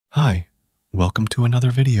welcome to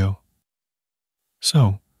another video.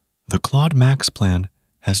 So, the Claude Max plan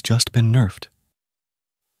has just been nerfed.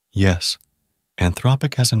 Yes,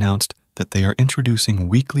 Anthropic has announced that they are introducing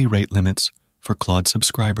weekly rate limits for Claude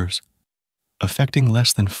subscribers, affecting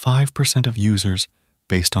less than 5% of users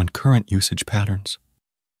based on current usage patterns.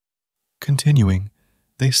 Continuing,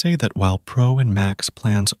 they say that while Pro and Max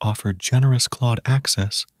plans offer generous Claude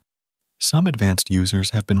access, some advanced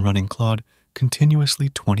users have been running Claude continuously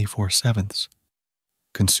 24/7,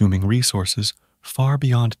 consuming resources far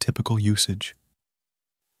beyond typical usage.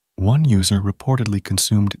 One user reportedly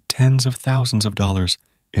consumed tens of thousands of dollars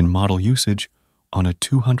in model usage on a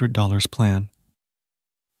 $200 plan.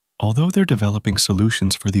 Although they're developing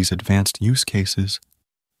solutions for these advanced use cases,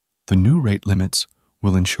 the new rate limits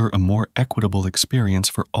will ensure a more equitable experience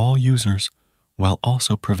for all users while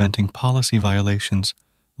also preventing policy violations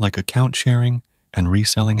like account sharing and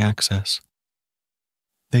reselling access.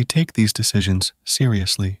 They take these decisions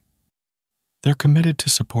seriously. They're committed to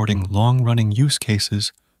supporting long-running use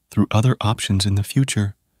cases through other options in the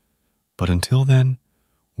future, but until then,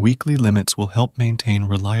 weekly limits will help maintain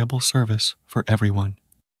reliable service for everyone.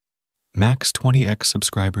 Max 20x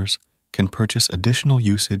subscribers can purchase additional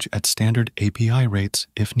usage at standard API rates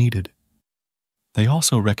if needed. They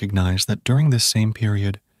also recognize that during this same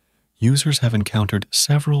period, users have encountered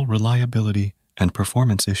several reliability and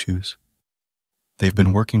performance issues. They've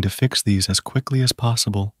been working to fix these as quickly as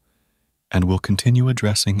possible and will continue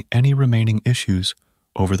addressing any remaining issues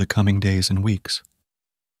over the coming days and weeks.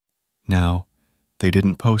 Now, they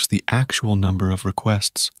didn't post the actual number of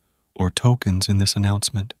requests or tokens in this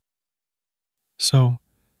announcement. So,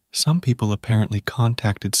 some people apparently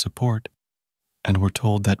contacted support and were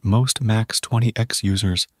told that most Max 20x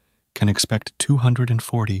users can expect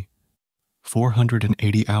 240,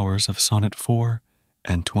 480 hours of Sonnet 4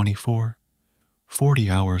 and 24, 40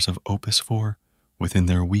 hours of Opus 4 within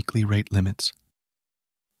their weekly rate limits.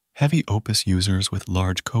 Heavy Opus users with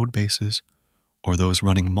large code bases or those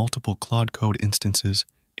running multiple Claude Code instances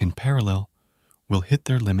in parallel will hit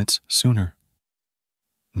their limits sooner.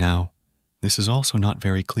 Now, this is also not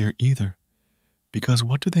very clear either, because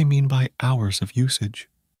what do they mean by hours of usage?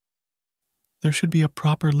 There should be a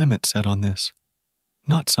proper limit set on this,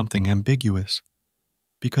 not something ambiguous,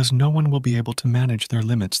 because no one will be able to manage their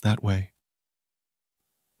limits that way.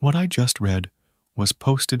 What I just read was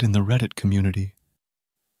posted in the Reddit community,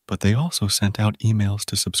 but they also sent out emails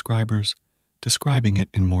to subscribers describing it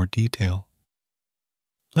in more detail.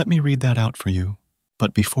 Let me read that out for you,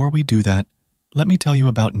 but before we do that, let me tell you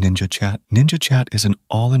about Ninja Chat. Ninja Chat is an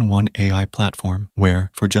all-in-one AI platform where,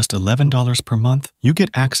 for just $11 per month, you get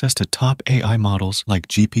access to top AI models like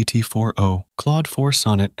GPT-4o, Claude 4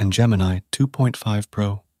 Sonnet, and Gemini 2.5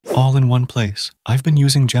 Pro, all in one place. I've been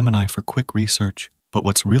using Gemini for quick research, but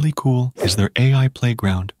what's really cool is their AI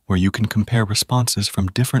playground, where you can compare responses from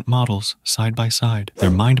different models side by side. Their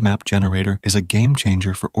mind map generator is a game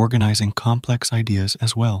changer for organizing complex ideas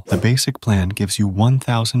as well. The basic plan gives you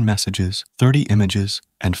 1,000 messages, 30 images,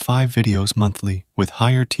 and 5 videos monthly, with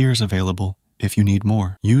higher tiers available if you need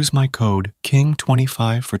more. Use my code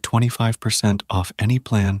KING25 for 25% off any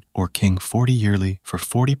plan, or KING40 yearly for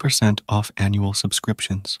 40% off annual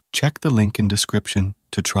subscriptions. Check the link in description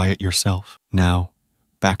to try it yourself. Now,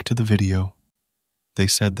 back to the video. They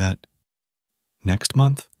said that next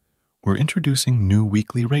month, we're introducing new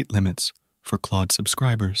weekly rate limits for Claude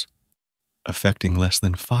subscribers, affecting less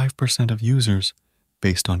than 5% of users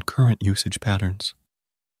based on current usage patterns.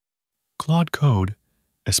 Claude Code,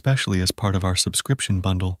 especially as part of our subscription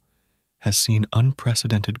bundle, has seen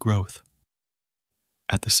unprecedented growth.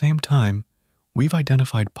 At the same time, we've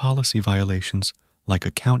identified policy violations like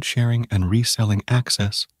account sharing and reselling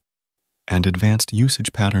access, and advanced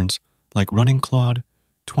usage patterns like running Claude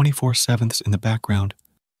 24/7 in the background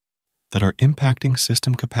that are impacting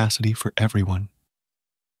system capacity for everyone.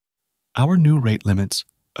 Our new rate limits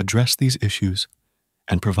address these issues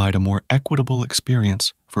and provide a more equitable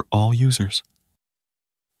experience for all users.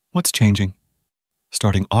 What's changing?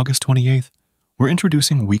 Starting August 28th, we're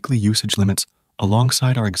introducing weekly usage limits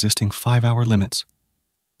alongside our existing 5-hour limits.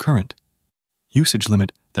 Current usage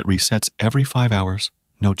limit that resets every 5 hours,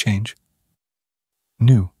 no change.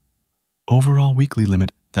 New overall weekly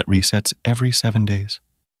limit that resets every 7 days.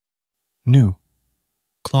 New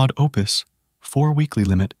Claude Opus 4 weekly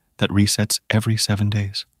limit that resets every 7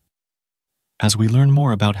 days. As we learn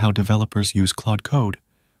more about how developers use Claude Code,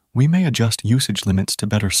 we may adjust usage limits to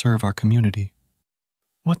better serve our community.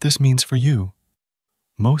 What this means for you: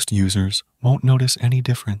 most users won't notice any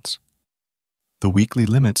difference. The weekly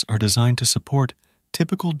limits are designed to support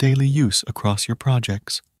typical daily use across your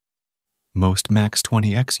projects. Most Max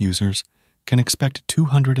 20x users can expect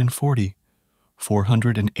 240,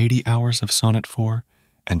 480 hours of Sonnet 4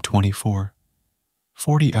 and 24,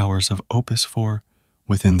 40 hours of Opus 4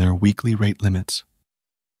 within their weekly rate limits.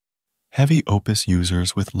 Heavy Opus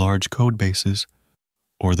users with large code bases,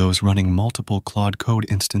 or those running multiple Claude Code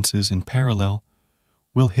instances in parallel,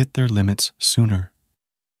 will hit their limits sooner.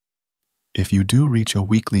 If you do reach a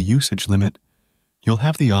weekly usage limit, you'll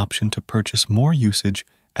have the option to purchase more usage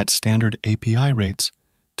at standard API rates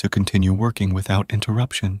to continue working without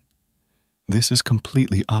interruption. This is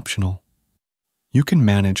completely optional. You can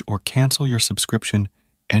manage or cancel your subscription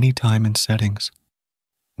anytime in settings.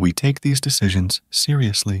 We take these decisions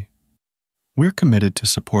seriously. We're committed to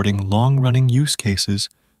supporting long-running use cases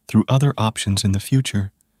through other options in the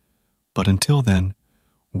future, but until then,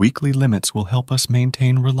 weekly limits will help us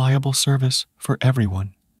maintain reliable service for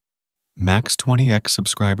everyone. Max 20x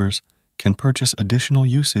subscribers can purchase additional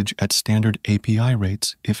usage at standard API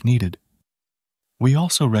rates if needed. We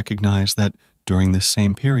also recognize that during this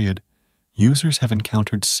same period, users have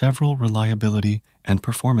encountered several reliability and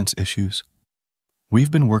performance issues.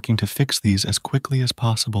 We've been working to fix these as quickly as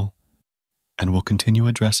possible, and will continue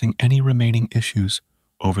addressing any remaining issues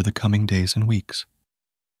over the coming days and weeks.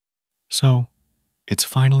 So, it's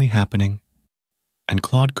finally happening, and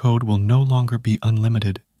Claude Code will no longer be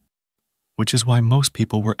unlimited, which is why most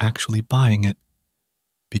people were actually buying it,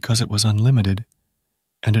 because it was unlimited,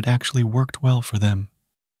 and it actually worked well for them.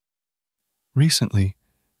 Recently,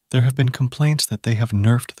 there have been complaints that they have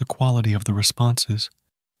nerfed the quality of the responses,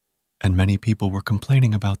 and many people were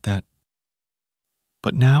complaining about that.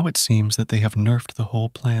 But now it seems that they have nerfed the whole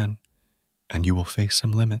plan, and you will face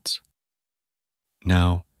some limits.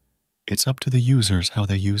 Now, it's up to the users how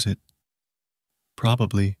they use it.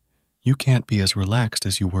 Probably, you can't be as relaxed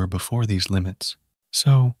as you were before these limits.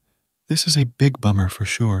 So, this is a big bummer for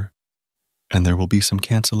sure, and there will be some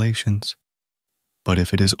cancellations. But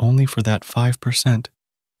if it is only for that 5%,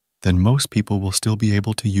 then most people will still be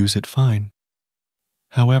able to use it fine.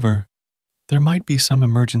 However, there might be some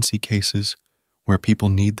emergency cases where people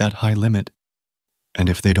need that high limit, and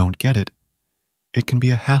if they don't get it, it can be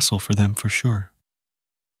a hassle for them for sure.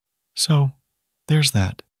 So, there's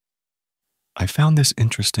that. I found this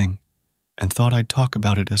interesting and thought I'd talk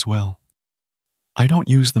about it as well. I don't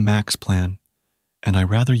use the Max plan, and I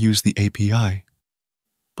rather use the API,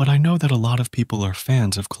 but I know that a lot of people are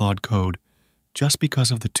fans of Claude Code just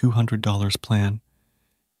because of the $200 plan,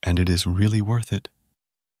 and it is really worth it.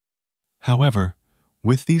 However,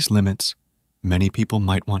 with these limits, many people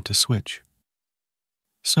might want to switch.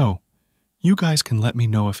 So, you guys can let me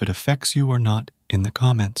know if it affects you or not in the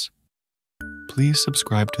comments. Please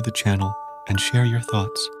subscribe to the channel and share your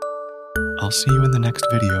thoughts. I'll see you in the next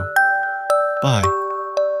video. Bye.